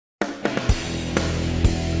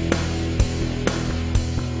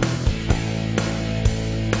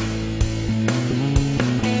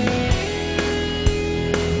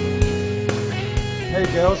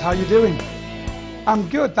girls, how you doing? I'm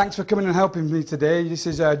good, thanks for coming and helping me today. This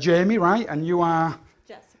is Jamie, right? And you are?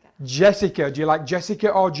 Jessica. Jessica. Do you like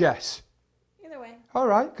Jessica or Jess? Either way. All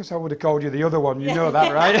right, because I would have called you the other one, you know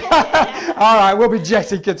that, right? All right, we'll be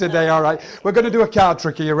Jessica today, all right. We're going to do a card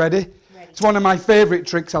trick, are you ready? Ready. It's one of my favourite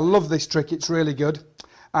tricks, I love this trick, it's really good.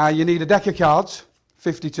 You need a deck of cards,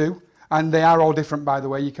 52, and they are all different, by the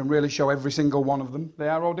way. You can really show every single one of them. They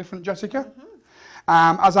are all different, Jessica? Mm-hmm.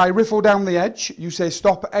 As I riffle down the edge, you say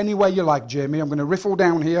stop any way you like, Jamie. I'm going to riffle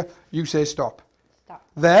down here, you say stop. Stop.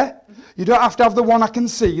 There? Mm-hmm. You don't have to have the one I can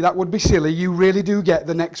see, that would be silly. You really do get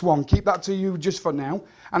the next one. Keep that to you just for now.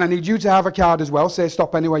 And I need you to have a card as well. Say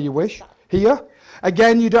stop any way you wish. Stop. Here.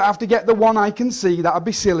 Again, you don't have to get the one I can see, that would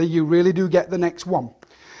be silly. You really do get the next one.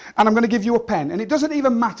 And I'm going to give you a pen. And it doesn't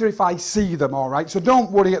even matter if I see them, all right? So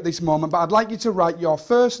don't worry at this moment, but I'd like you to write your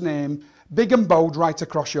first name, big and bold, right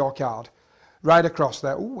across your card. Right across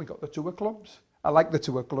there. Oh, we got the 2 of clubs. I like the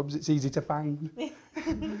 2 of clubs. It's easy to find.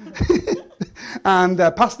 And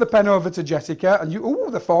pass the pen over to Jessica. And you,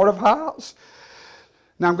 oh, the 4 of hearts.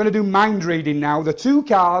 Now I'm going to do mind reading now. The 2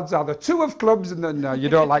 cards are the 2 of clubs. And then, no, you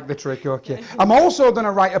don't like the trick, okay. I'm also going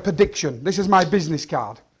to write a prediction. This is my business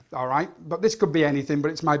card. All right. But this could be anything,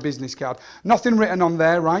 but it's my business card. Nothing written on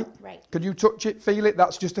there, right? Right. Could you touch it, feel it?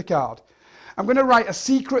 That's just a card. I'm going to write a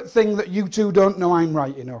secret thing that you two don't know I'm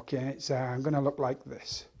writing, okay? It's, I'm going to look like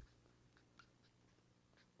this.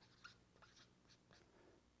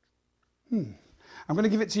 I'm going to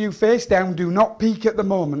give it to you face down. Do not peek at the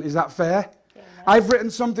moment. Is that fair? Yeah, no. I've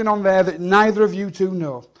written something on there that neither of you two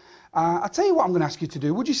know. I'll tell you what I'm going to ask you to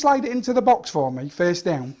do. Would you slide it into the box for me, face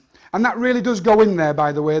down? And that really does go in there,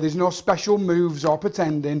 by the way. There's no special moves or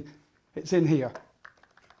pretending. It's in here.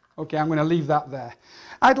 Okay, I'm going to leave that there.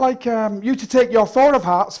 I'd like you to take your 4 of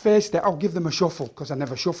hearts face down. I'll give them a shuffle, because I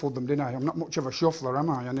never shuffled them, didn't I? I'm not much of a shuffler,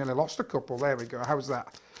 am I? I nearly lost a couple. There we go. How's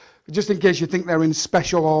that? Just in case you think they're in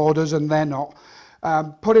special orders and they're not.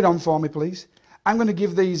 Put it on for me, please. I'm going to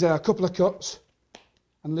give these a couple of cuts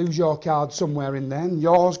and lose your card somewhere in there. And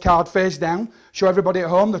yours card face down. Show everybody at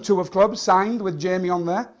home the 2 of clubs signed with Jamie on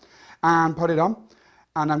there. And put it on.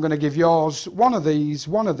 And I'm going to give yours one of these,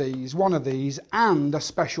 one of these, one of these, and a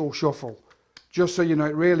special shuffle. Just so you know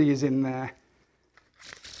it really is in there.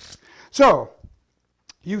 So,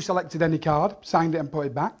 you selected any card, signed it and put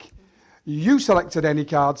it back. You selected any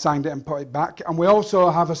card, signed it and put it back. And we also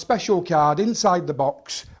have a special card inside the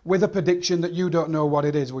box with a prediction that you don't know what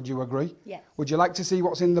it is. Would you agree? Yes. Would you like to see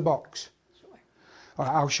what's in the box? Sure. All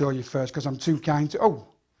right, I'll show you first because I'm too kind to... Oh,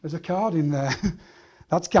 there's a card in there.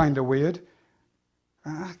 That's kind of weird.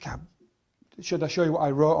 Should I show you what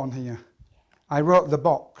I wrote on here? I wrote the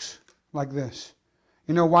box like this.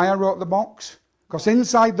 You know why I wrote the box? Because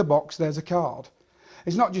inside the box there's a card.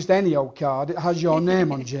 It's not just any old card, it has your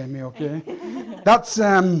name on, Jamie, okay? That's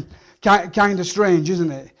kind of strange,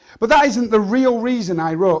 isn't it? But that isn't the real reason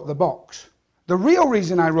I wrote the box. The real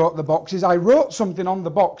reason I wrote the box is I wrote something on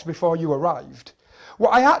the box before you arrived. What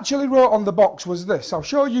I actually wrote on the box was this. I'll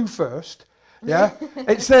show you first. Yeah?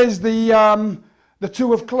 It says the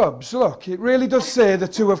 2 of clubs. Look, it really does say the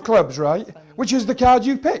 2 of clubs, right? Which is the card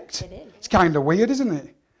you picked. It is. It's kind of weird, isn't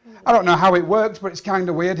it? I don't know how it works, but it's kind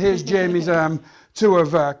of weird. Here's Jamie's 2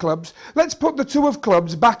 of clubs. Let's put the 2 of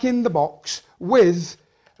clubs back in the box with,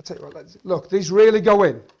 I'll tell you what, look, these really go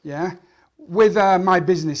in, yeah? With my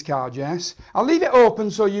business card, yes? I'll leave it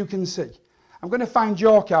open so you can see. I'm going to find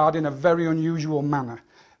your card in a very unusual manner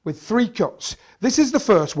with 3 cuts. This is the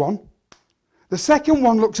first one. The second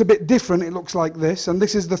one looks a bit different. It looks like this. And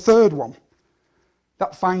this is the third one.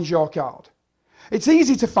 That finds your card. It's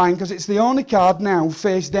easy to find because it's the only card now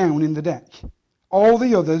face down in the deck. All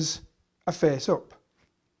the others are face up.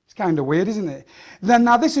 It's kind of weird, isn't it? Then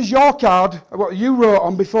now this is your card, what you wrote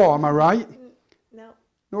on before, am I right? No.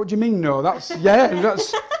 What do you mean no? That's, yeah,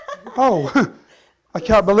 that's, oh, I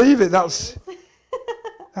can't believe it. That's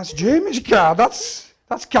Jamie's card. That's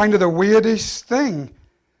kind of the weirdest thing.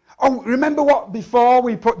 Oh, remember what, before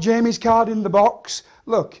we put Jamie's card in the box?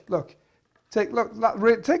 Look, take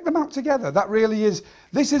them out together. That really is,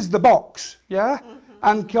 this is the box, yeah? Mm-hmm.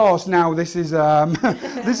 And of course now this is,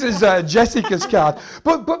 this is Jessica's card.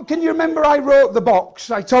 But can you remember I wrote the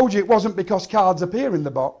box? I told you it wasn't because cards appear in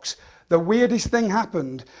the box. The weirdest thing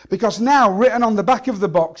happened. Because now written on the back of the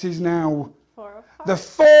box is now 4 of hearts. the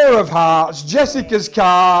 4 of hearts, Jessica's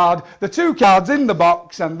card, the 2 cards in the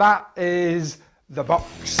box, and that is the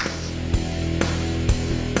box.